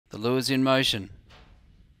The lure's in motion.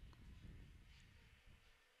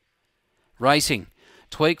 Racing.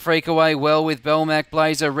 Tweak Freak away well with Belmac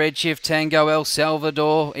Blazer. Redshift Tango. El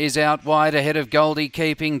Salvador is out wide ahead of Goldie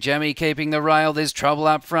Keeping. Jammy keeping the rail. There's trouble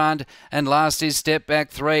up front. And last is Step Back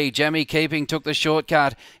 3. Jammy Keeping took the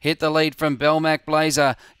shortcut. Hit the lead from Belmac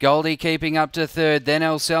Blazer. Goldie Keeping up to third. Then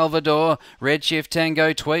El Salvador. Redshift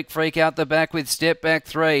Tango. Tweak Freak out the back with Step Back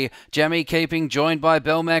 3. Jammy Keeping joined by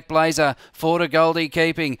Belmac Blazer. 4 to Goldie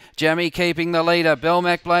Keeping. Jammy Keeping the leader.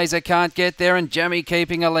 Belmac Blazer can't get there and Jammy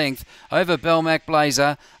Keeping a length over Belmac Blazer.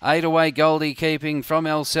 8 away Goldie Keeping from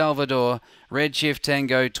El Salvador. Redshift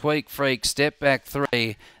Tango, Tweak Freak, Step Back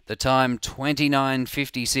 3. The time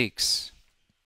 29.56.